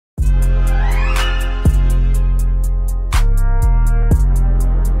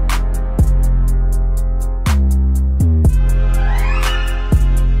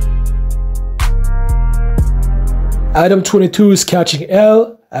Adam 22 is catching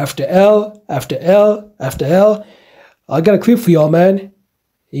L after L after L after L. I got a clip for y'all, man.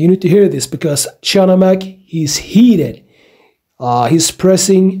 You need to hear this because charlamagne, he's heated. He's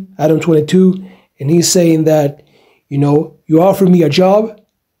pressing Adam 22 and he's saying that, you know, you offered me a job,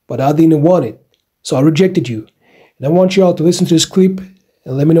 but I didn't want it. So I rejected you. And I want y'all to listen to this clip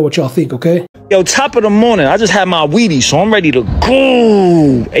and let me know what y'all think, okay? Yo, top of the morning, I just had my Wheaties, so I'm ready to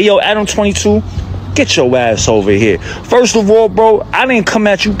go. Hey, yo, Adam 22, get your ass over here. First of all, bro, I didn't come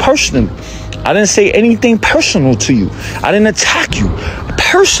at you personally. I didn't say anything personal to you. I didn't attack you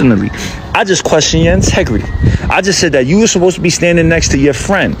personally. I just questioned your integrity. I just said that you were supposed to be standing next to your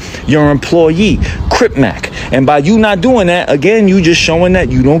friend, your employee, Crip Mac. And by you not doing that, again, you just showing that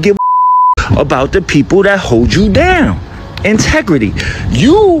you don't give a about the people that hold you down. Integrity.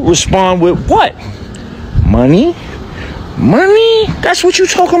 You respond with what? Money? Money? That's what you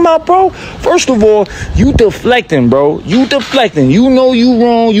talking about, bro? First of all, you deflecting, bro. You deflecting. You know you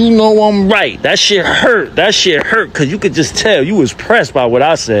wrong. You know I'm right. That shit hurt. That shit hurt because you could just tell you was pressed by what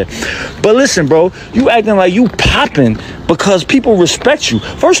I said. But listen, bro, you acting like you popping because people respect you.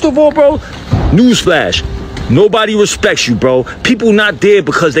 First of all, bro, newsflash. Nobody respects you, bro. People not there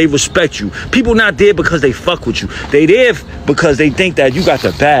because they respect you. People not there because they fuck with you. They there because they think that you got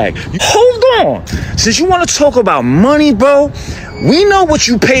the bag. Hold on. Since you want to talk about money, bro, we know what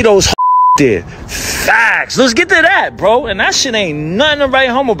you pay those did. Facts. Let's get to that, bro. And that shit ain't nothing to write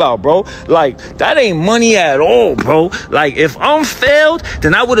home about, bro. Like, that ain't money at all, bro. Like, if I'm failed,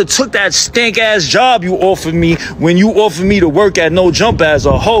 then I would have took that stink-ass job you offered me when you offered me to work at No Jump as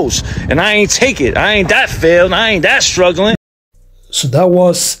a host. And I ain't take it. I ain't that failed. I ain't that struggling. So that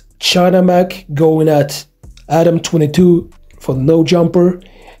was charlamagne going at Adam 22 for the No Jumper.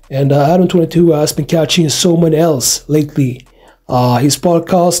 And Adam 22 has been catching someone else lately. His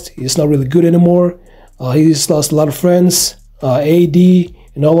podcast is not really good anymore. He's lost a lot of friends, AD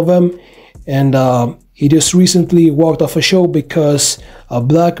and all of them. And he just recently walked off a show because a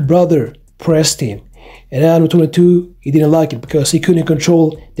black brother pressed him. And Adam 22, he didn't like it because he couldn't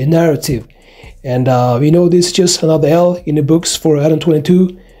control the narrative. And you know, this is just another L in the books for Adam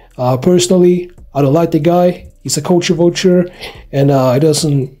 22. Personally, I don't like the guy. He's a culture vulture. And he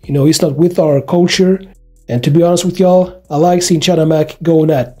doesn't, you know, he's not with our culture. And to be honest with y'all, I like seeing charlamagne going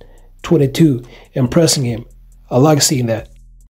at 22 and pressing him. I like seeing that.